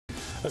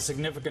A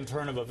significant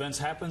turn of events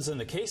happens in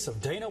the case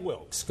of Dana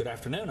Wilkes. Good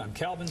afternoon. I'm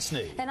Calvin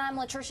Snee. And I'm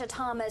Latricia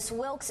Thomas.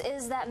 Wilkes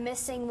is that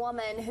missing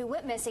woman who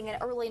went missing in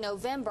early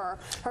November.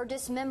 Her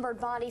dismembered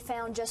body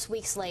found just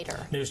weeks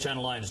later. News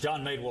Channel 9's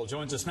John Madewell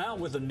joins us now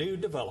with the new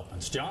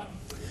developments. John?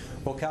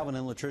 Well, Calvin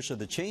and Latricia,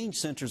 the change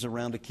centers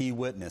around a key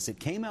witness. It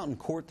came out in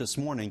court this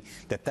morning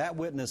that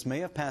witness may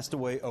have passed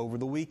away over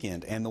the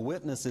weekend, and the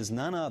witness is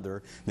none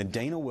other than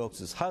Dana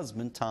Wilkes'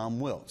 husband, Tom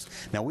Wilkes.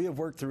 Now, we have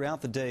worked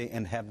throughout the day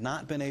and have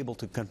not been able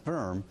to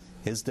confirm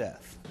his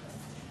death.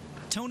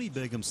 Tony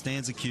Bigoms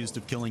stands accused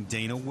of killing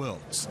Dana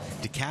Wilkes,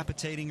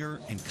 decapitating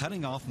her and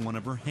cutting off one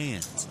of her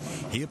hands.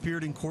 He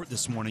appeared in court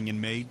this morning and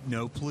made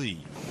no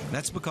plea.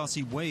 That's because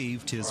he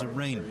waived his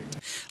arraignment.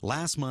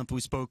 Last month,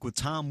 we spoke with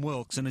Tom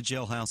Wilkes in a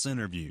jailhouse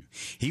interview.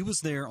 He was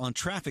there on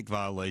traffic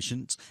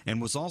violations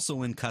and was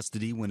also in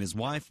custody when his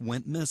wife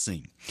went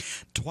missing.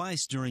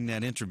 Twice during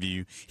that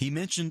interview, he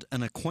mentioned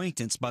an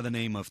acquaintance by the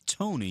name of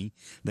Tony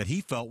that he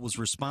felt was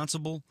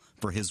responsible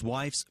for his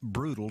wife's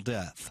brutal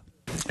death.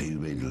 He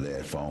made the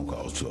last phone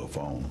calls to her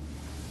phone,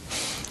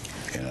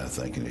 and I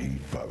think he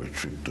probably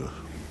tricked her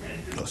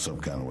or some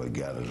kind of way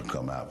got her to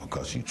come out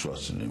because she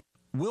trusted him.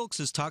 Wilkes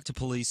has talked to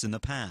police in the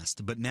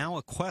past, but now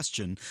a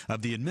question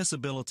of the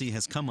admissibility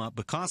has come up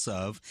because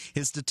of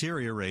his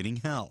deteriorating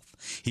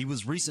health. He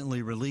was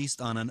recently released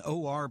on an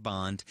OR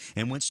bond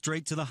and went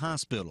straight to the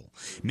hospital.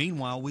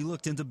 Meanwhile, we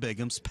looked into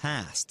Bigoms'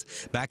 past.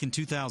 Back in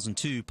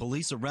 2002,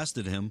 police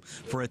arrested him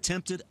for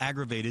attempted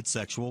aggravated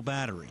sexual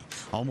battery.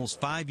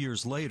 Almost 5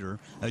 years later,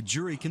 a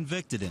jury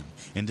convicted him,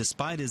 and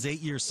despite his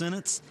 8-year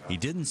sentence, he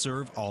didn't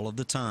serve all of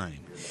the time.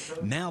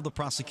 Now the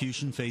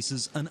prosecution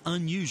faces an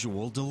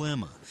unusual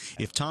dilemma.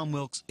 If Tom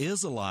Wilkes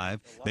is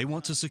alive, they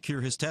want to secure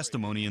his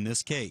testimony in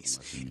this case,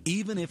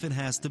 even if it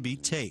has to be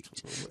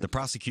taped. The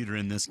prosecutor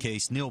in this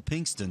case, Neal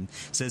Pinkston,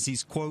 says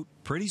he's, quote,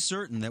 pretty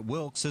certain that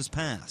Wilkes has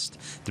passed.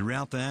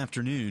 Throughout the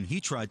afternoon, he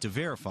tried to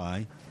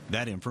verify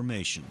that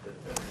information.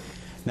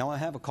 Now, I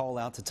have a call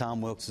out to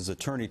Tom Wilkes'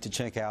 attorney to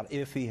check out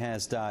if he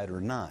has died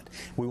or not.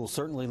 We will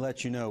certainly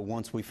let you know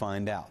once we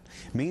find out.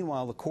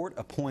 Meanwhile, the court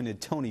appointed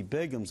Tony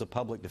Bigoms a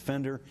public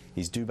defender.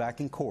 He's due back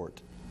in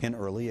court in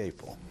early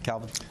April.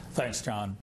 Calvin? Thanks, John.